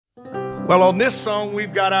Well, on this song,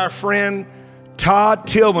 we've got our friend Todd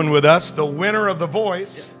Tilghman with us, the winner of The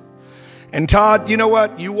Voice. And Todd, you know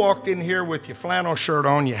what? You walked in here with your flannel shirt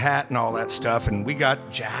on, your hat and all that stuff, and we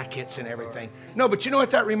got jackets and everything. No, but you know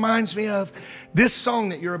what that reminds me of? This song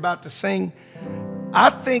that you're about to sing, I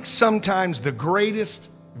think sometimes the greatest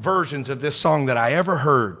versions of this song that I ever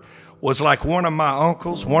heard was like one of my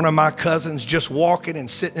uncles, one of my cousins just walking and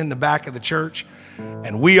sitting in the back of the church,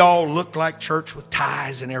 and we all looked like church with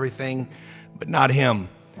ties and everything, but not him.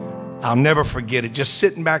 I'll never forget it, just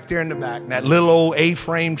sitting back there in the back, that little old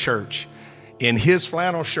A-frame church in his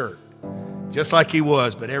flannel shirt, just like he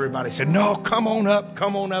was, but everybody said, no, come on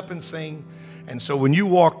up and sing. And so when you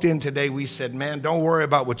walked in today, we said, man, don't worry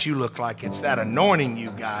about what you look like. It's that anointing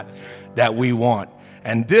you got that we want.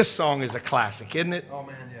 And this song is a classic, isn't it? Oh,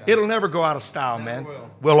 man, yeah. It'll never go out of style, man.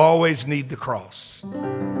 Will. We'll always need the cross.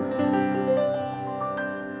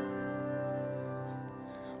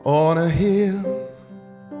 On a hill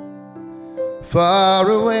far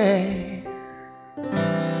away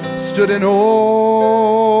stood an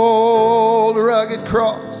old rugged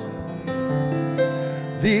cross,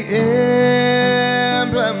 the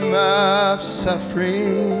emblem of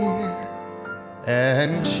suffering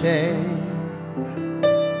and shame.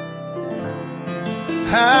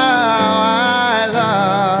 How I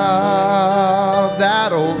love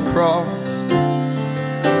that old cross,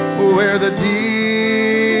 where the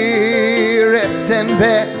dearest and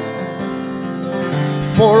best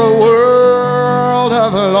for a world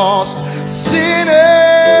of lost sinners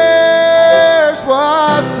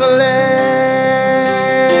was slain.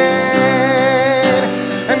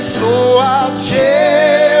 And so I'll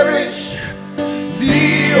cherish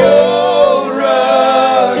the old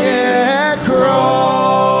rugged cross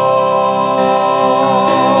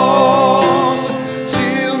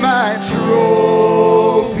till my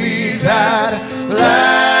trophies at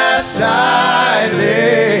last I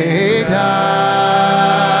lay down.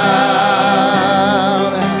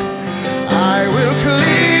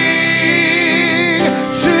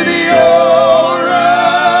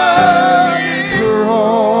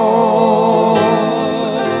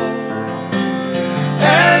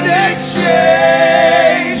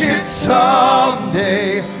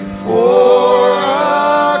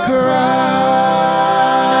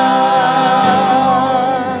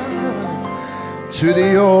 To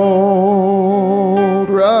the old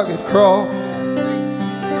rugged cross,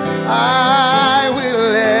 I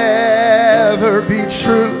will ever be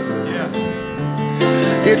true. Yeah.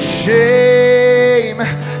 Its shame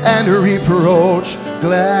and reproach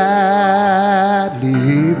gladly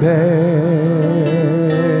bear,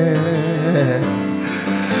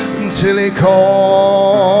 until He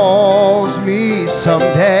calls me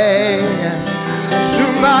someday to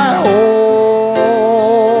my home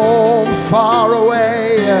far away,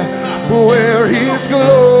 where